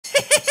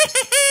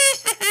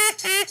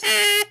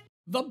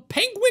The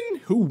Penguin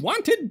Who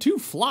Wanted to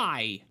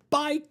Fly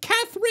by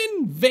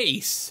Catherine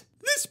Vase.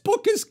 This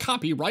book is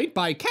copyright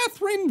by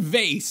Catherine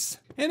Vase,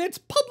 and it's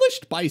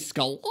published by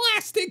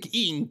Scholastic,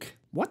 Inc.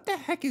 What the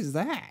heck is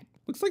that?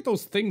 Looks like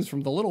those things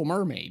from The Little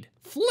Mermaid.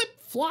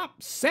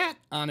 Flip-Flop sat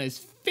on his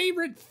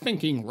favorite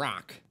thinking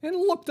rock and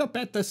looked up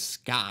at the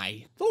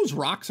sky. Those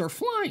rocks are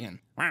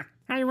flying.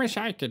 I wish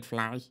I could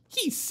fly,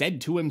 he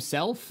said to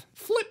himself.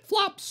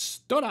 Flip-Flop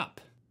stood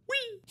up.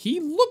 Whee! He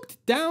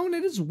looked down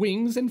at his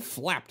wings and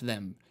flapped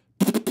them.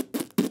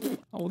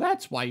 Oh,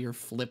 that's why you're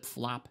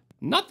Flip-Flop.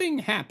 Nothing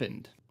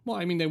happened. Well,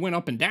 I mean, they went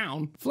up and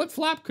down.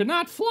 Flip-Flop could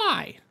not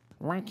fly.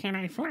 Why can't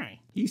I fly?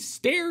 He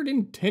stared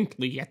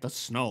intently at the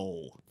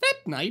snow.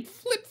 That night,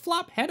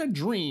 Flip-Flop had a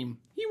dream.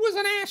 He was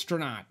an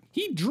astronaut.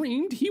 He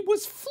dreamed he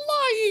was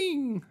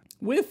flying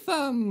with,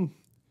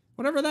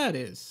 whatever that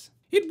is.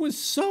 It was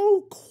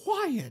so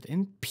quiet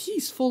and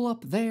peaceful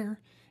up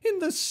there in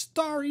the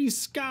starry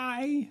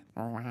sky.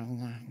 Oh,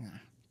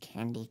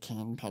 candy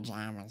cane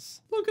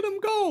pajamas. Look at him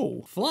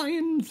go,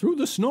 flying through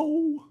the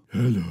snow.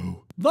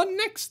 Hello. The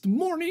next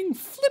morning,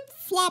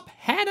 Flip-Flop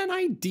had an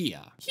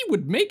idea. He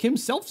would make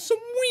himself some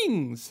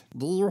wings.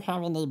 Do you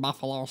have any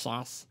buffalo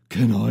sauce?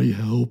 Can I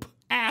help?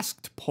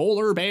 Asked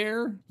Polar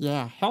Bear.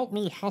 Yeah, help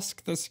me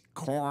husk this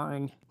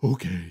corn.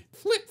 Okay.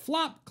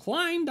 Flip-Flop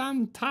climbed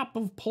on top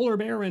of Polar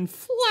Bear and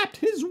flapped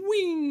his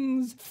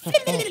wings.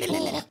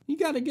 You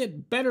gotta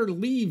get better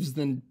leaves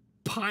than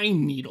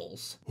pine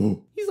needles.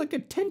 Oh. He's like a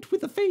tent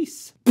with a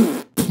face.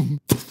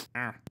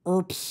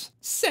 Oops,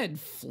 said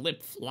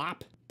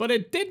Flip-Flop. But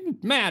it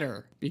didn't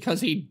matter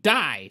because he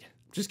died.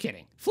 Just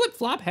kidding.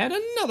 Flip-Flop had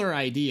another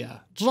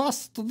idea.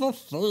 Just the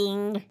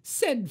thing,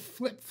 said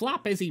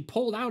Flip-Flop as he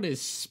pulled out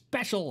his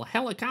special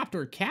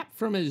helicopter cap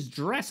from his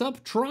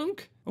dress-up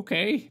trunk.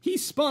 Okay, he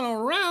spun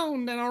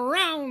around and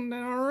around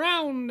and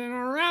around and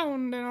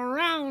around and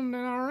around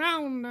and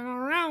around and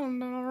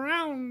around and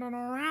around and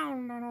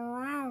around and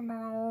around and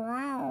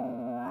around.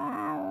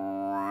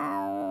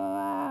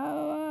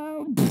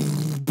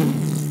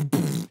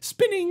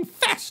 Spinning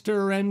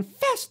faster and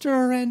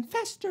faster and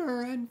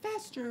faster and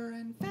faster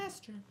and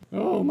faster.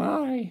 Oh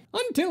my.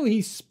 Until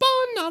he spun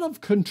out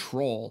of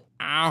control.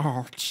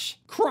 Ouch,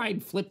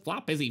 cried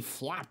Flip-Flop as he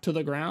flopped to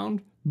the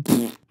ground.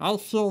 I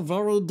feel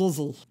very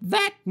dizzy.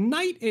 That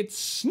night it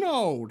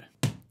snowed.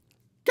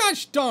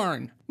 Gosh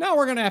darn, now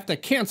we're gonna have to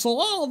cancel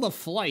all the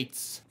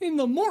flights. In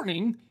the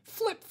morning,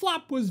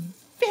 Flip-Flop was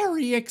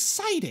very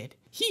excited.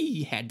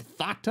 He had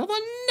thought of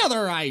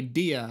another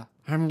idea.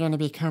 I'm gonna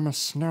become a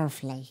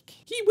snowflake.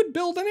 He would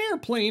build an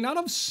airplane out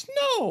of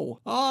snow.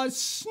 A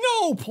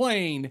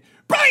snowplane.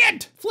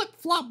 Brilliant!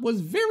 Flip-Flop was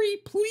very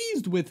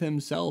pleased with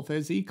himself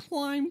as he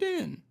climbed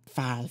in.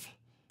 5,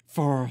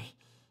 4,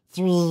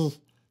 3,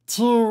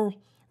 2,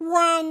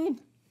 1.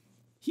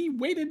 He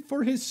waited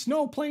for his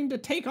snowplane to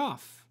take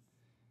off.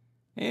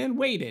 And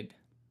waited.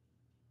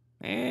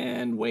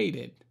 And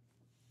waited.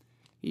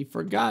 He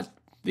forgot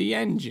the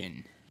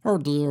engine. Oh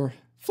dear.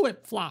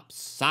 Flip-Flop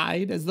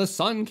sighed as the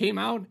sun came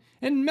out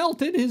and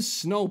melted his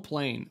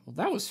snowplane. Well,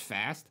 that was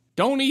fast.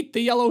 Don't eat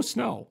the yellow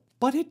snow.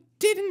 But it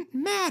didn't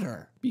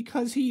matter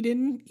because he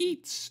didn't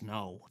eat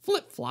snow.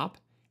 Flip-Flop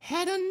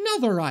had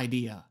another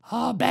idea.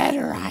 A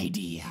better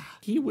idea.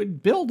 He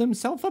would build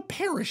himself a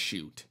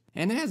parachute.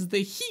 And as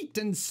the heat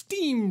and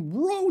steam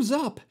rose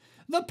up,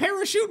 the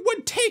parachute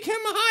would take him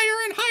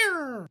higher and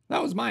higher.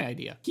 That was my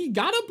idea. He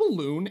got a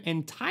balloon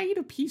and tied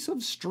a piece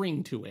of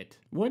string to it.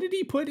 What did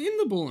he put in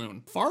the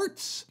balloon?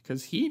 Farts,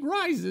 because heat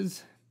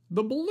rises.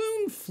 The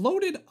balloon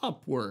floated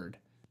upward,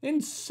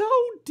 and so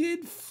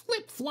did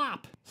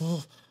Flip-Flop.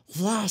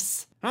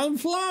 Yes, I'm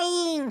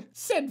flying,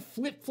 said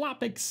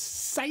Flip-Flop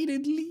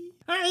excitedly.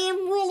 I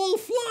am really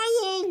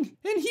flying.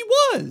 And he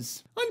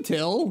was,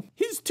 until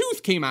his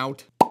tooth came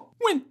out.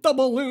 Went the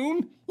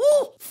balloon.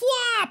 Oh,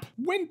 flop!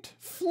 Went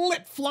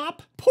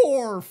Flip-Flop.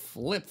 Poor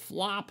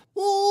Flip-Flop.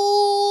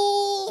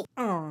 Oh,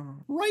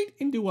 right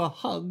into a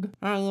hug.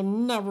 I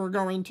am never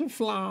going to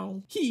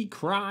fly, he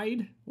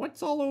cried.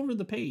 What's all over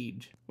the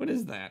page? What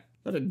is that?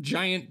 Is that a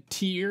giant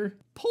tear?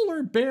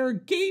 Polar Bear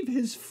gave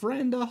his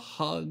friend a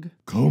hug.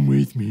 Come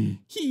with me.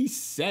 He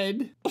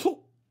said.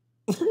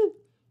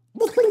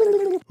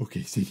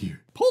 Okay, sit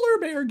here. Polar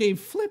Bear gave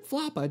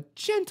Flip-Flop a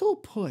gentle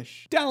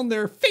push down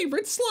their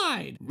favorite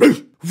slide.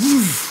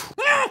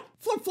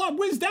 Flip-Flop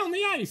whizzed down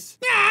the ice.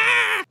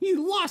 He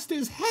lost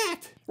his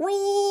hat.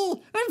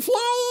 I'm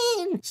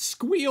flying,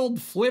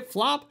 squealed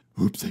Flip-Flop.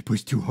 Oops, I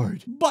pushed too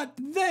hard. But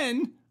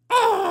then,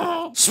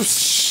 Ooh,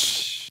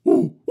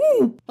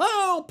 ooh.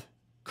 help!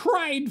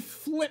 Cried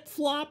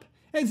Flip-Flop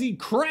as he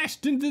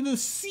crashed into the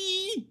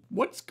sea.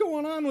 What's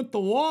going on with the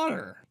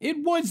water?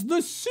 It was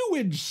the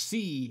sewage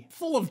sea,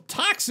 full of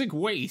toxic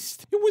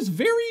waste. It was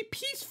very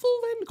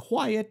peaceful and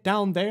quiet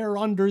down there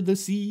under the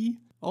sea.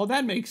 Oh,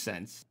 that makes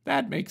sense.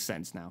 That makes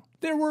sense now.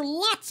 There were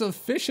lots of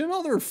fish and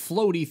other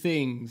floaty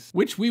things,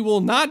 which we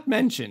will not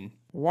mention.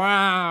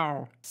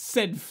 Wow,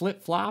 said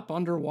Flip Flop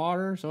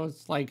underwater, so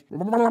it's like...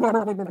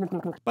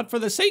 But for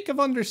the sake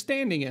of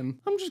understanding him,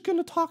 I'm just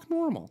gonna talk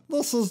normal.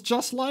 This is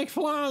just like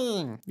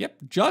flying. Yep,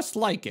 just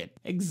like it.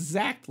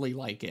 Exactly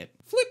like it.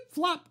 Flip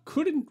Flop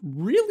couldn't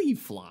really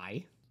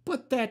fly,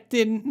 but that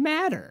didn't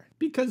matter,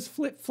 because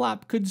Flip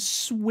Flop could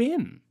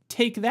swim.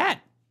 Take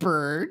that,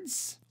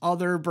 birds.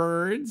 Other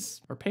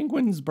birds. Or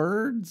penguins,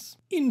 birds.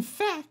 In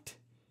fact,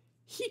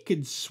 he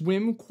could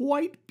swim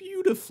quite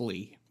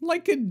beautifully.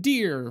 Like a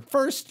deer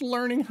first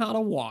learning how to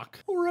walk.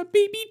 Or a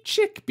baby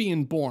chick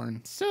being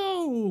born.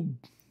 So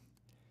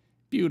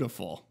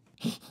beautiful.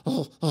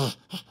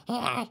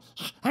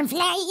 I'm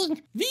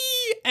flying. The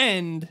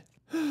end.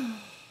 I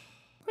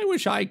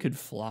wish I could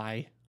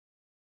fly.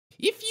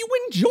 If you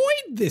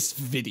enjoyed this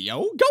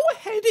video, go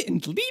ahead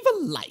and leave a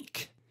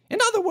like. In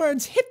other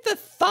words, hit the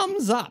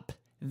thumbs up.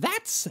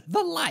 That's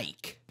the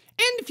like.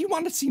 And if you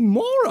want to see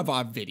more of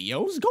our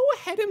videos, go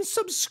ahead and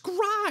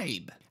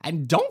subscribe.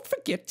 And don't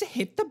forget to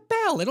hit the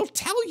bell. It'll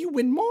tell you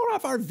when more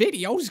of our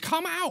videos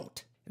come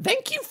out.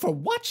 Thank you for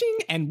watching,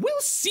 and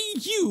we'll see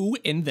you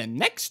in the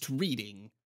next reading.